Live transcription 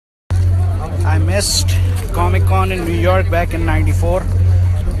I missed Comic Con in New York back in '94.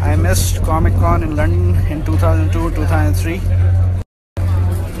 I missed Comic Con in London in 2002, 2003.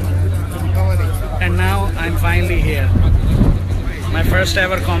 And now I'm finally here. My first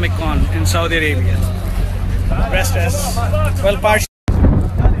ever Comic Con in Saudi Arabia. Dressed as, well, partially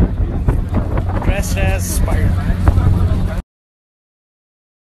dressed as Spider-Man.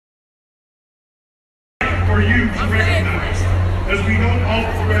 For you to recognize, as we don't all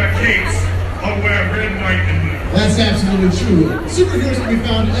wear capes, I'll wear red, white, and blue. That's absolutely true. Superheroes can be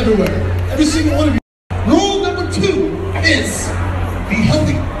found everywhere. Every single one of you. Rule number 2 is be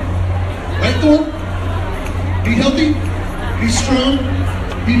healthy. Right, Thor? Be healthy, be strong,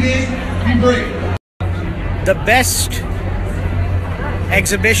 be big, be brave. The best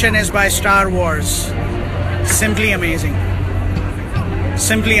exhibition is by Star Wars. Simply amazing.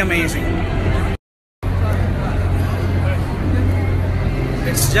 Simply amazing.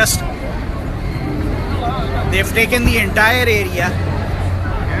 It's just, they've taken the entire area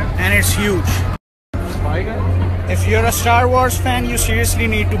and it's huge. If you're a Star Wars fan, you seriously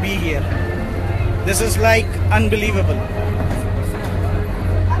need to be here. This is like unbelievable.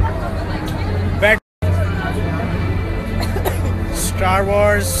 Star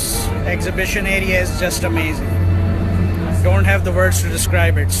Wars exhibition area is just amazing. Don't have the words to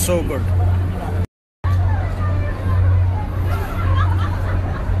describe it. So good.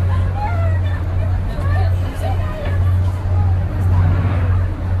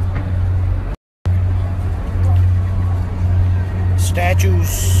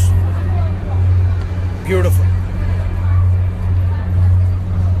 Statues, beautiful.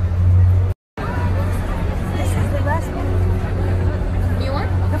 This is the last one. You want?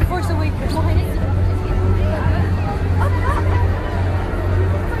 The Force Awakens.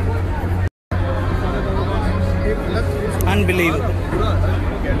 Unbelievable.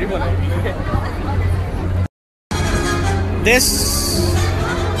 This,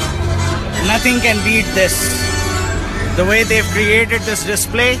 nothing can beat this. The way they've created this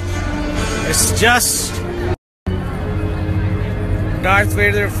display is just, Darth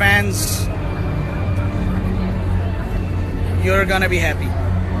Vader fans, you're gonna be happy.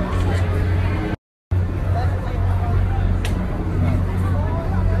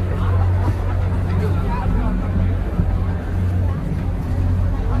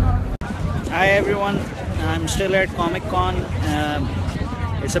 Hi everyone, I'm still at Comic Con.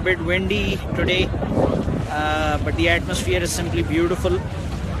 It's a bit windy today, but the atmosphere is simply beautiful.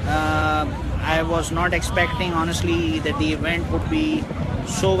 I was not expecting, honestly, that the event would be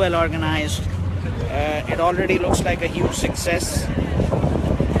so well organized. It already looks like a huge success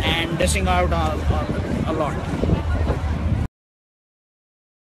and missing out a lot.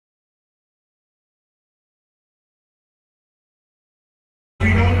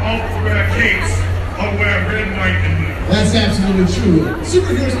 We don't all wear capes, I'll wear red, white, and blue. That's absolutely true.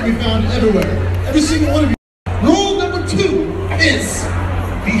 Superheroes can be found everywhere. Every single one of you. Rule number 2 is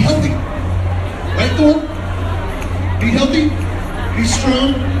be healthy. Right, Thor? Be healthy, be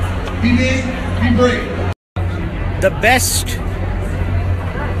strong, be big, be brave. The best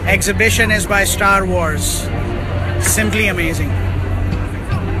exhibition is by Star Wars. Simply amazing.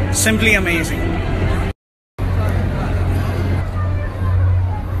 Simply amazing.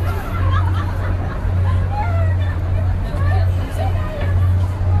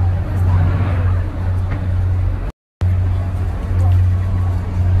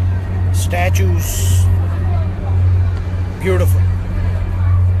 Statues, beautiful.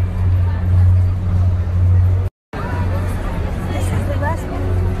 This is the last one.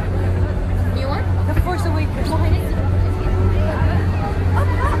 You want? The Force Awakens.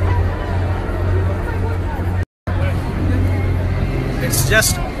 It's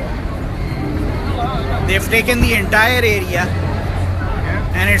just, they've taken the entire area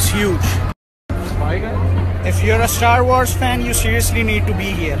and it's huge. If you're a Star Wars fan, you seriously need to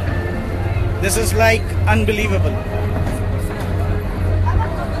be here. This is like unbelievable.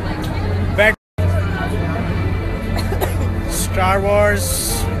 Star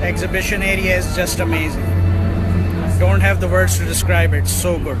Wars exhibition area is just amazing. Don't have the words to describe it.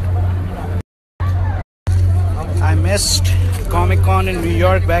 So good. I missed Comic Con in New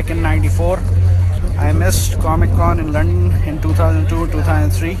York back in '94. I missed Comic Con in London in 2002,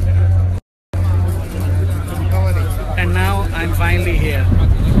 2003. And now I'm finally here.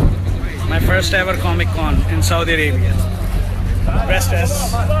 My first ever Comic Con in Saudi Arabia. Dressed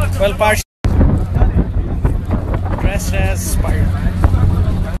as, well, partially dressed as Spider-Man.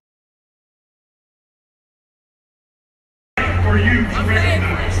 For you to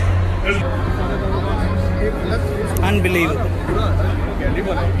recognize, as Unbelievable.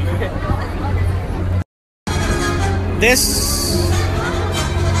 this,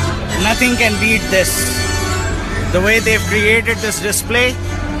 nothing can beat this. The way they've created this display,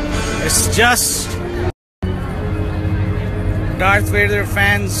 it's just Darth Vader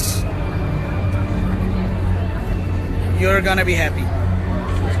fans, you're gonna be happy.